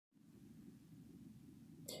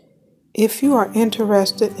If you are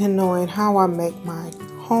interested in knowing how I make my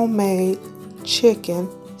homemade chicken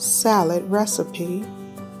salad recipe,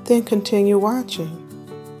 then continue watching.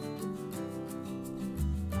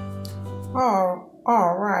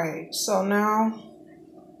 Alright, so now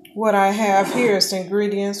what I have here is the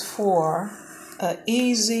ingredients for an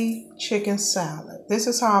easy chicken salad. This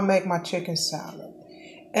is how I make my chicken salad,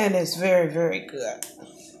 and it's very, very good.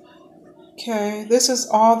 Okay, this is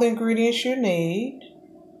all the ingredients you need.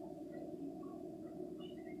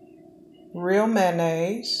 Real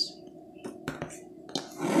mayonnaise,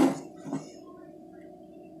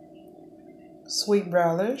 sweet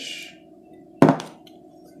relish,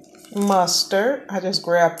 mustard. I just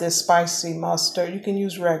grabbed this spicy mustard. You can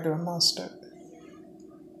use regular mustard.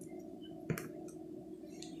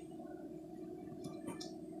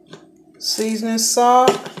 Seasoning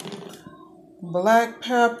salt, black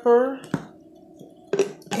pepper,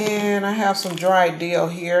 and I have some dried dill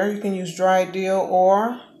here. You can use dried dill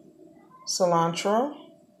or cilantro,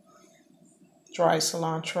 dry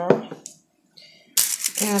cilantro.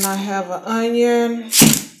 And I have an onion,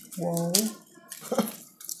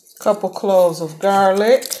 couple cloves of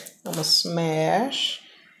garlic. I'm gonna smash,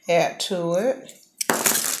 add to it,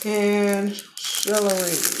 and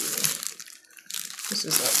celery. This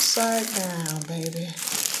is upside down, baby.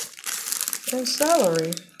 And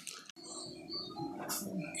celery.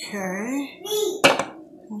 Okay.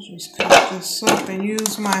 I'll just cut this up and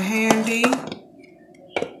use my handy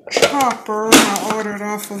chopper I ordered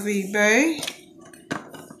off of eBay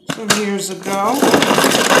some years ago.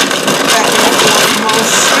 Back in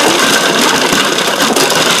motion.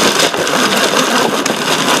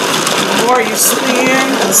 The more you spin,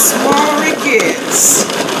 the smaller it gets.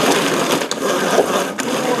 The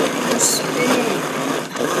more you spin.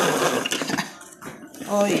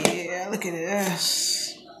 Oh yeah, look at this.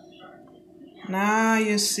 Now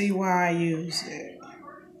you see why I use it.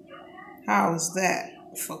 How is that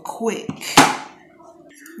for quick?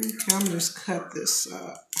 Okay, I'm just cut this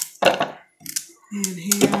up in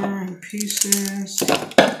here in pieces.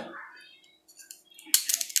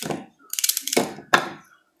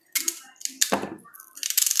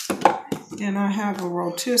 And I have a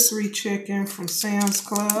rotisserie chicken from Sam's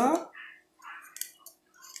Club.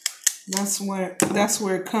 That's where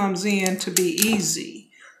it comes in to be easy.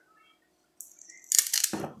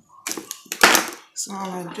 So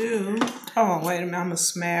all I do, oh wait a minute, I'm gonna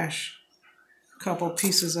smash a couple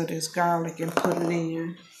pieces of this garlic and put it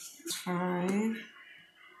in. It's fine.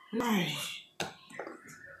 Right.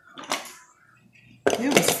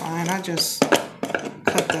 It was fine. I just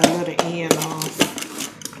cut that little end off.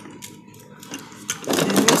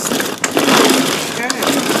 And this, okay.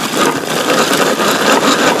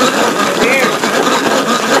 There.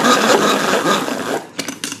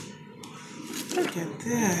 Look at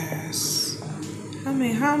this. I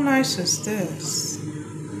mean, how nice is this?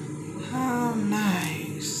 How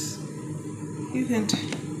nice. You can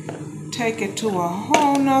take it to a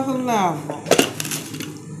whole nother level.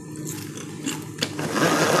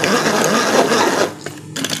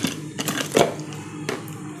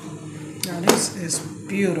 Now this is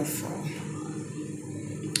beautiful.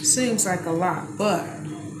 Seems like a lot, but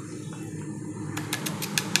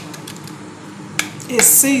it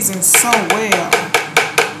seasons so well.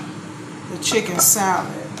 The chicken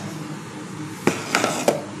salad.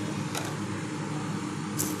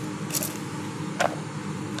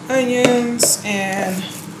 Onions and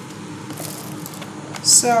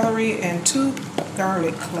celery and 2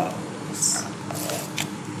 garlic cloves.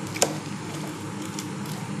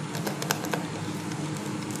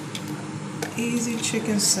 Easy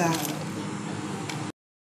chicken salad.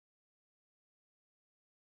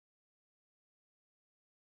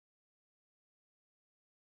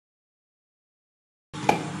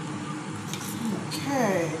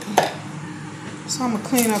 Okay, so I'm gonna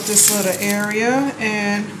clean up this little area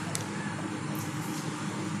and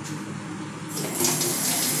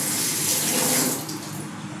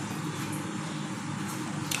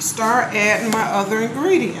start adding my other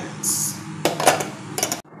ingredients.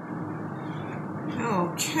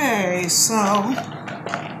 Okay, so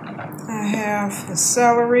I have the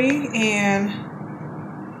celery and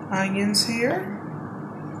onions here.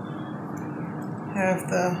 Have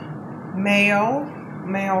the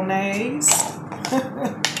mayonnaise.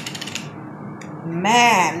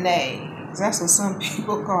 Mayonnaise. That's what some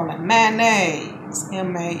people call it. Mayonnaise.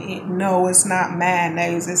 M-A-N. No, it's not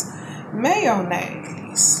mayonnaise. It's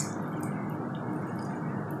mayonnaise.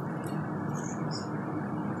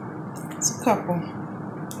 It's a couple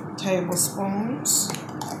tablespoons.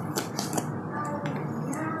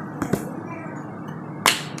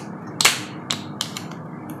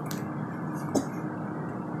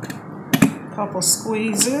 couple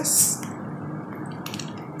squeezes,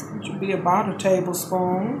 which would be about a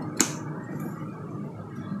tablespoon.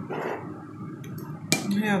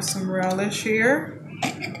 I have some relish here.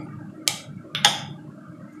 I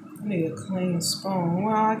need a clean spoon.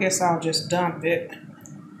 Well, I guess I'll just dump it.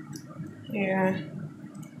 Yeah,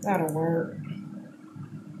 that'll work.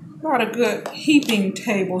 About a good heaping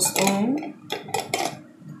tablespoon.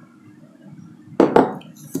 A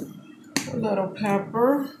little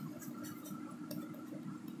pepper.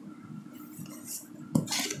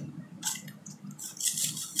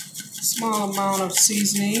 Small amount of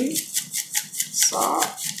seasoning. Salt.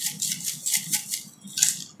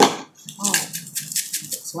 Oh,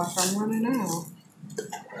 looks like I'm running out.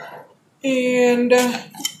 And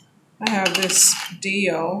I have this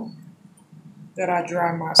dill that I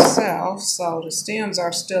dry myself, so the stems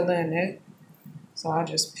are still in it. So I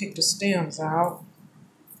just pick the stems out.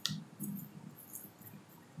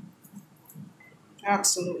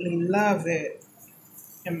 Absolutely love it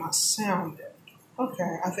in my salmon.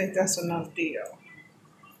 Okay, I think that's enough dill.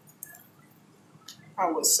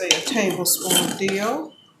 I would say a tablespoon of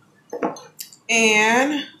dill.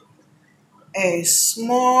 And a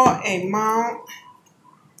small amount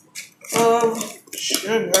of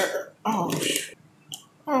sugar. Oh,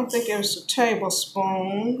 I don't think it was a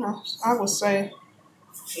tablespoon. I would say,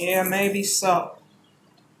 yeah, maybe so.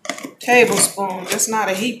 Tablespoon. It's not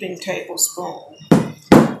a heaping tablespoon.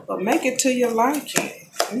 But make it to your liking.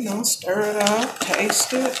 You know, stir it up,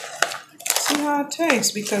 taste it. See how it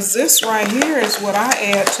tastes. Because this right here is what I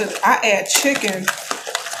add to. I add chicken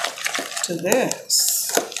to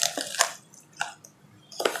this.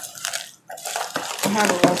 I have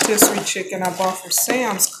a rotisserie chicken I bought from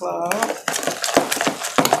Sam's Club.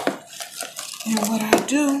 And what I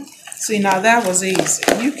do, see, now that was easy.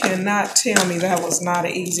 You cannot tell me that was not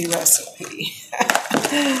an easy recipe.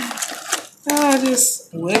 I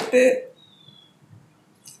just whip it,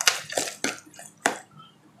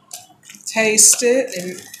 taste it,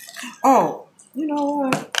 and oh, you know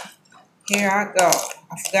what? Here I go.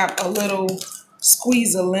 I forgot a little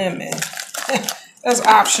squeeze of lemon. That's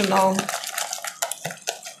optional.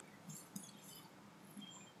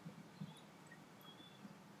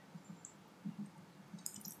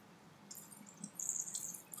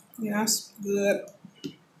 Yeah, that's good.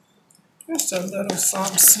 Just a little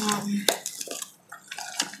something.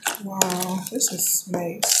 Wow, this is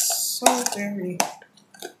made so very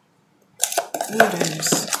good and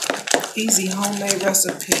easy homemade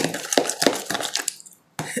recipe.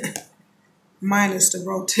 Minus the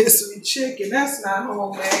rotisserie chicken. That's not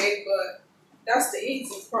homemade, but that's the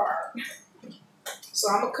easy part. So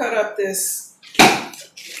I'm going to cut up this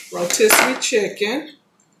rotisserie chicken,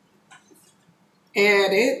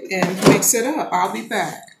 add it, and mix it up. I'll be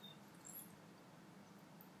back.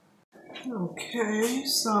 Okay,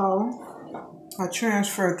 so I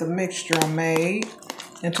transferred the mixture I made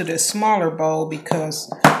into this smaller bowl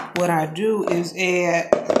because what I do is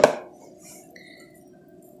add,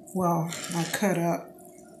 well, I cut up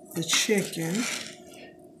the chicken,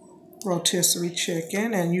 rotisserie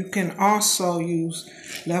chicken, and you can also use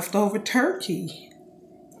leftover turkey.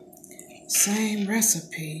 Same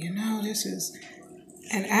recipe, you know, this is,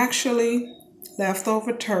 and actually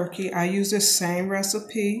leftover turkey, I use this same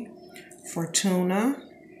recipe for tuna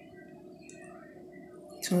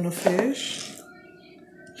fish,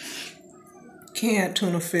 canned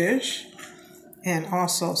tuna fish, and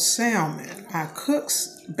also salmon. I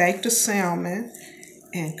bake the salmon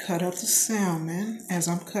and cut up the salmon as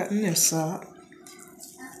I'm cutting this up.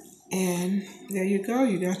 And there you go,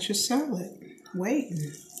 you got your salad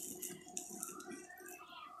waiting.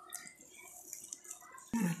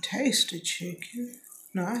 I want to taste the chicken.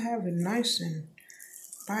 No, I have it nice and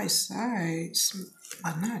bite-sized,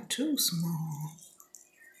 but not too small.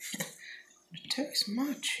 Taste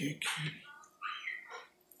my chicken.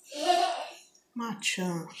 My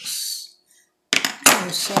chunks. Okay,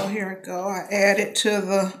 so here I go. I add it to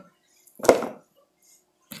the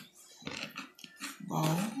bowl.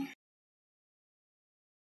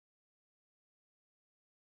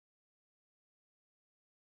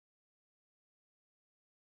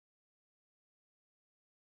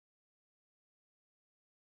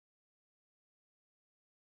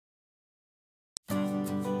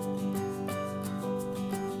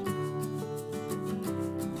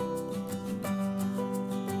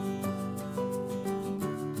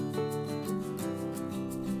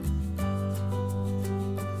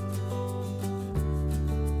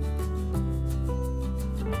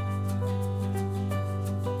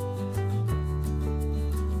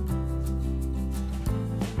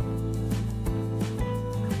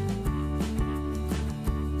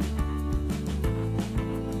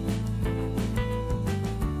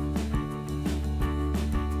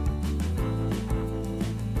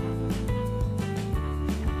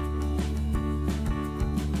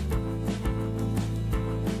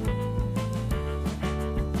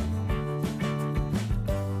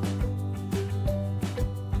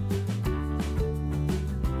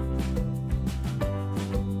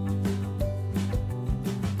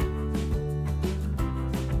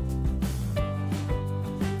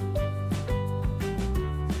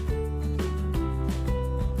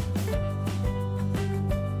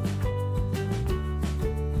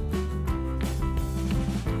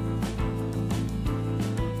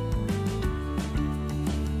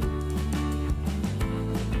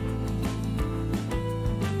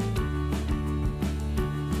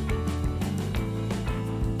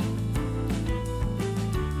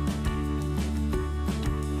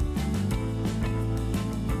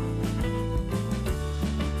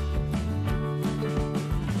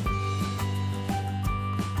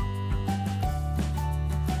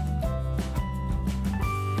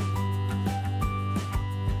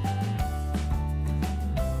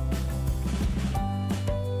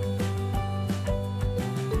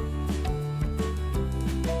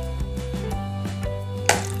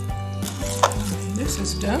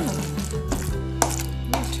 It's done.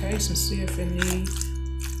 Let me taste and see if it needs.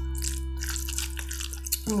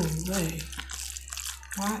 Oh, wait.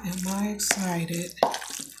 Why am I excited?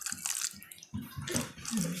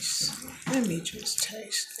 Let me see. Let me just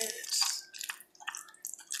taste this.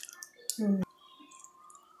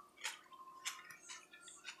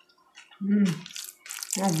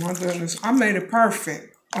 Oh my goodness. I made it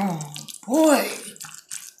perfect. Oh boy.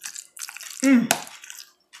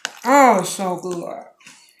 Oh, it's so good.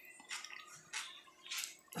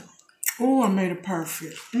 Oh, I made it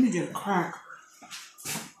perfect. Let me get a cracker.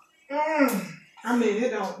 I mean,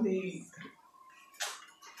 it don't need.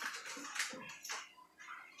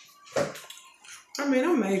 I mean,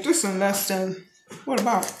 I made this in less than, what,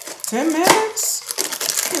 about 10 minutes?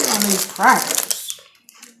 Look at these crackers.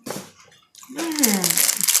 Man,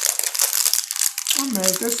 I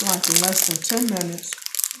made this like in less than 10 minutes.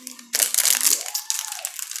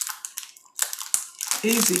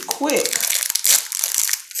 Easy, quick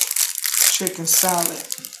chicken salad.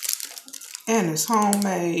 And it's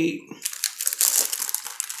homemade.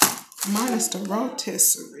 Minus the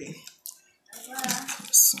rotisserie.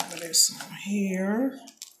 Put some of this on here.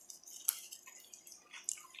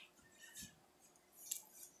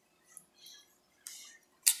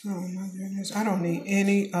 Oh my goodness, I don't need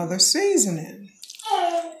any other seasoning.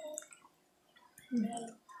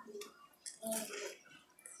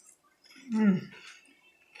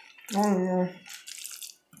 Oh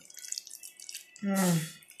yeah.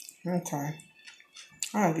 Okay.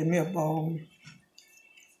 I'll give me a bowl.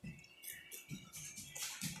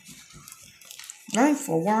 Thanks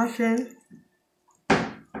for watching.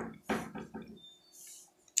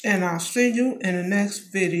 And I'll see you in the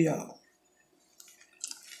next video.